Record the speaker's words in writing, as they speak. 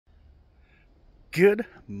Good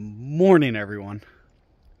morning, everyone.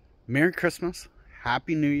 Merry Christmas.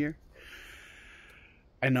 Happy New Year.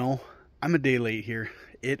 I know I'm a day late here.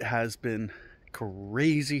 It has been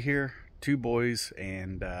crazy here. Two boys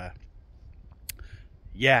and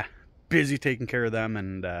yeah, busy taking care of them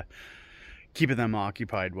and keeping them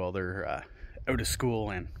occupied while they're out of school.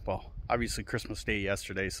 And well, obviously Christmas Day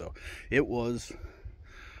yesterday, so it was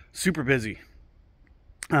super busy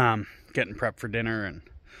getting prepped for dinner and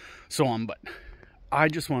so on. But I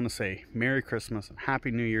just want to say Merry Christmas and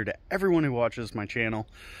Happy New Year to everyone who watches my channel.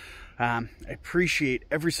 I appreciate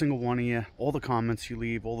every single one of you, all the comments you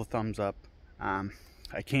leave, all the thumbs up.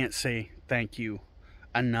 I can't say thank you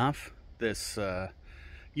enough. This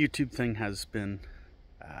YouTube thing has been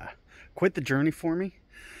quite the journey for me,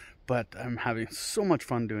 but I'm having so much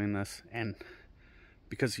fun doing this, and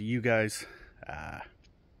because of you guys,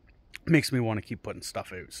 makes me want to keep putting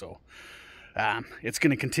stuff out. So it's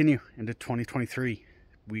going to continue into 2023.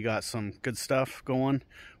 We got some good stuff going.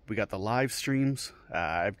 We got the live streams.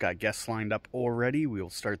 I've got guests lined up already. We will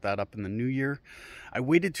start that up in the new year. I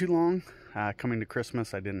waited too long coming to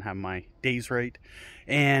Christmas. I didn't have my days right,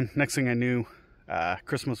 and next thing I knew,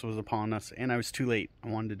 Christmas was upon us and I was too late. I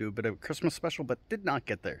wanted to do a bit of a Christmas special but did not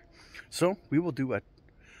get there. So we will do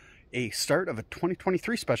a start of a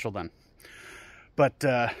 2023 special then. But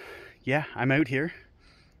yeah, I'm out here.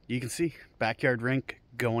 You can see backyard rink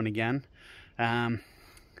going again.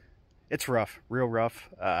 It's rough, real rough.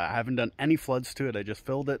 I haven't done any floods to it. I just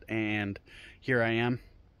filled it and here I am.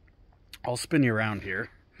 I'll spin you around here.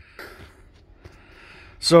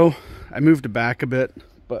 So I moved it back a bit,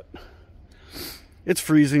 but it's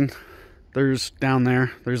freezing. There's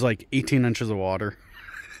like 18 inches of water.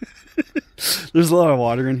 There's a lot of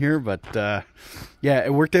water in here, but yeah,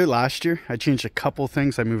 it worked out last year. I changed a couple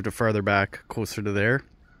things. I moved it farther back, closer to there.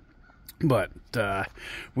 But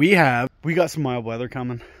we got some mild weather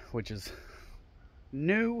coming, which is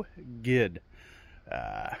no good.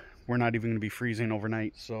 We're not even going to be freezing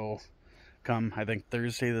overnight, so come I think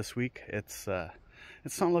Thursday this week, it's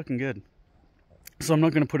not looking good. So I'm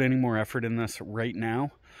not going to put any more effort in this right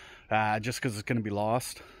now, just because it's going to be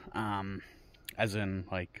lost, as in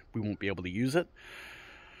like we won't be able to use it.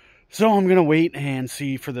 So I'm going to wait and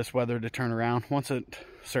see for this weather to turn around. Once it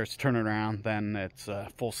starts turning around, then it's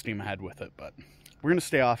full steam ahead with it. But we're going to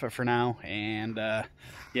stay off it for now. And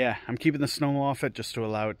yeah, I'm keeping the snow off it just to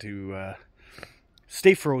allow it to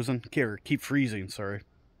stay frozen, or keep freezing, sorry.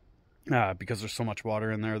 Because there's so much water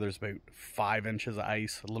in there. There's about 5 inches of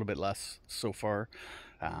ice, a little bit less so far.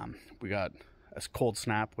 We got a cold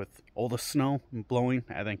snap with all the snow blowing.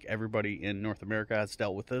 I think everybody in North America has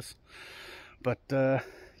dealt with this. But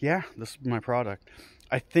yeah, this is my product.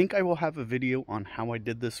 I think I will have a video on how I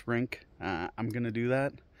did this rink. I'm going to do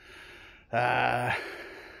that. I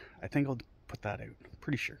think I'll put that out.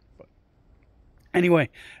 Pretty sure. But anyway,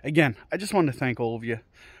 again, I just wanted to thank all of you.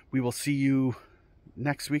 We will see you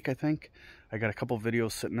next week, I think. I got a couple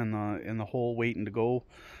videos sitting in the hole waiting to go.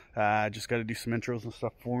 Just got to do some intros and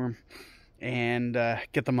stuff for them and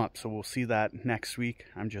get them up. So we'll see that next week.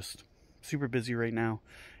 I'm just super busy right now,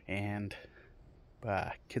 and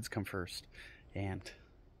kids come first, and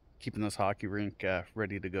keeping this hockey rink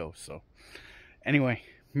ready to go. So anyway,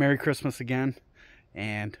 Merry Christmas again,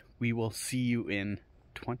 and we will see you in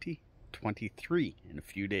 2023 in a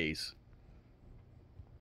few days.